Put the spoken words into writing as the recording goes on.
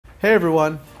Hey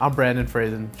everyone, I'm Brandon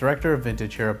Frazin, Director of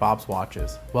Vintage here at Bob's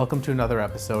Watches. Welcome to another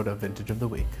episode of Vintage of the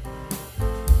Week.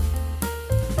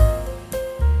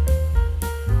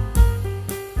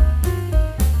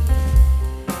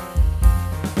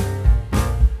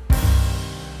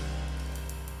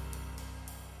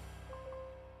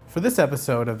 For this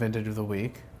episode of Vintage of the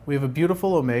Week, we have a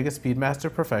beautiful Omega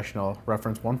Speedmaster Professional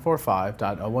reference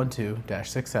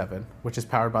 145.012-67, which is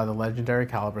powered by the legendary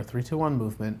caliber 321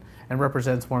 movement and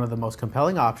represents one of the most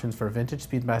compelling options for vintage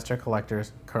Speedmaster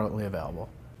collectors currently available.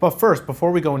 But first,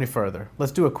 before we go any further,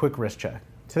 let's do a quick wrist check.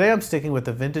 Today I'm sticking with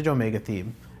the vintage Omega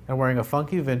theme and wearing a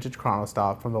funky vintage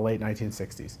chronostop from the late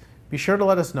 1960s. Be sure to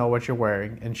let us know what you're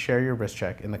wearing and share your wrist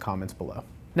check in the comments below.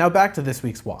 Now back to this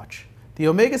week's watch. The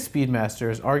Omega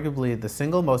Speedmaster is arguably the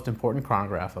single most important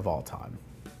chronograph of all time.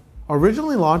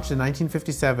 Originally launched in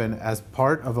 1957 as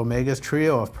part of Omega's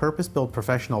trio of purpose-built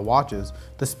professional watches,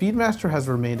 the Speedmaster has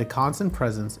remained a constant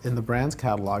presence in the brand's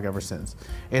catalog ever since.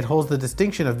 It holds the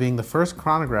distinction of being the first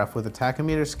chronograph with a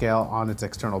tachymeter scale on its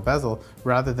external bezel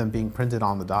rather than being printed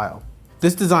on the dial.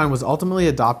 This design was ultimately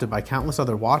adopted by countless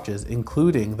other watches,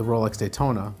 including the Rolex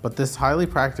Daytona, but this highly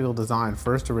practical design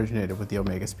first originated with the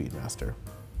Omega Speedmaster.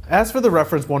 As for the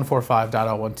reference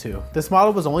 145.012, this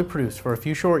model was only produced for a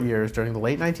few short years during the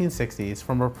late 1960s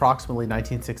from approximately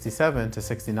 1967 to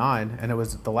 69, and it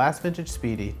was the last vintage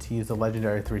Speedy to use the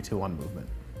legendary 321 movement.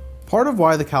 Part of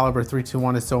why the caliber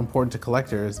 321 is so important to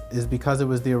collectors is because it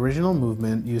was the original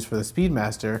movement used for the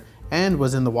Speedmaster and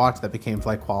was in the watch that became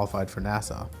flight qualified for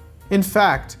NASA. In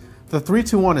fact, the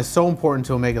 321 is so important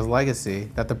to Omega's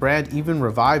legacy that the brand even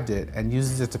revived it and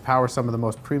uses it to power some of the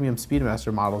most premium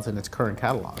Speedmaster models in its current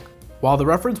catalog. While the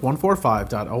reference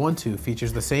 145.012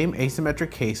 features the same asymmetric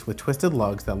case with twisted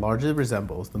lugs that largely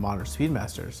resembles the modern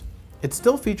Speedmasters, it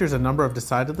still features a number of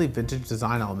decidedly vintage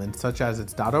design elements such as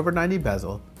its .90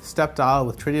 bezel, step dial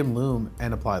with tritium lume,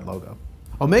 and applied logo.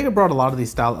 Omega brought a lot of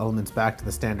these style elements back to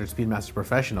the standard Speedmaster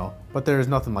Professional, but there is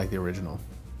nothing like the original.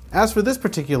 As for this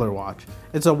particular watch,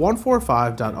 it's a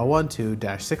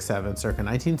 145.012-67 circa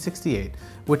 1968,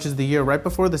 which is the year right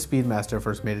before the Speedmaster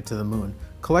first made it to the moon.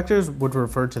 Collectors would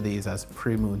refer to these as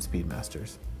pre-moon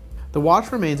Speedmasters. The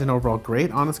watch remains in overall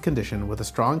great honest condition with a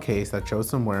strong case that shows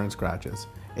some wear and scratches.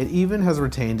 It even has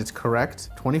retained its correct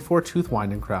 24-tooth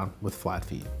winding crown with flat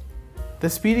feet. The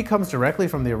Speedy comes directly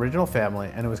from the original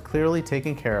family and it was clearly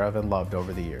taken care of and loved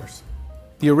over the years.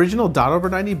 The original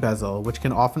 .90 bezel, which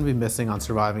can often be missing on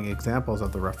surviving examples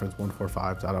of the reference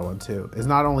 145.012, is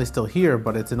not only still here,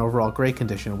 but it's in overall great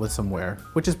condition with some wear,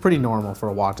 which is pretty normal for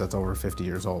a watch that's over 50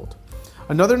 years old.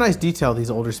 Another nice detail these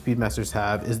older Speedmasters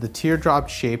have is the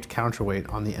teardrop-shaped counterweight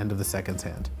on the end of the seconds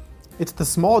hand. It's the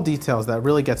small details that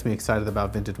really gets me excited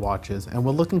about vintage watches, and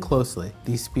when looking closely,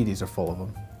 these Speedies are full of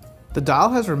them. The dial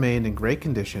has remained in great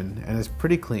condition and is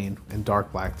pretty clean and dark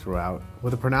black throughout,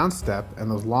 with a pronounced step and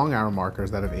those long arrow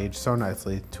markers that have aged so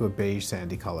nicely to a beige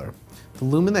sandy color. The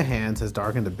lume in the hands has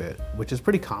darkened a bit, which is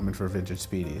pretty common for vintage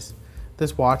Speedies.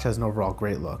 This watch has an overall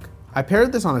great look. I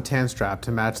paired this on a tan strap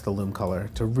to match the lume color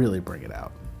to really bring it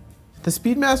out. The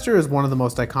Speedmaster is one of the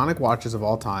most iconic watches of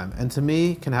all time and to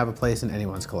me can have a place in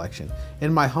anyone's collection.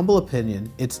 In my humble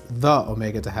opinion, it's the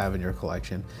Omega to have in your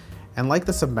collection. And like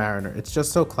the Submariner, it's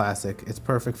just so classic, it's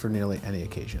perfect for nearly any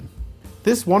occasion.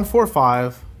 This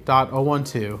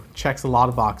 145.012 checks a lot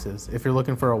of boxes if you're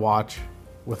looking for a watch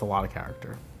with a lot of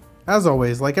character. As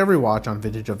always, like every watch on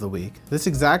Vintage of the Week, this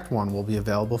exact one will be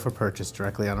available for purchase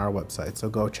directly on our website, so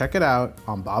go check it out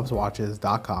on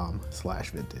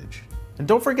bobswatches.com/vintage. And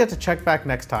don't forget to check back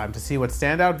next time to see what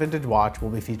standout vintage watch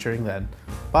we'll be featuring then.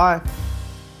 Bye!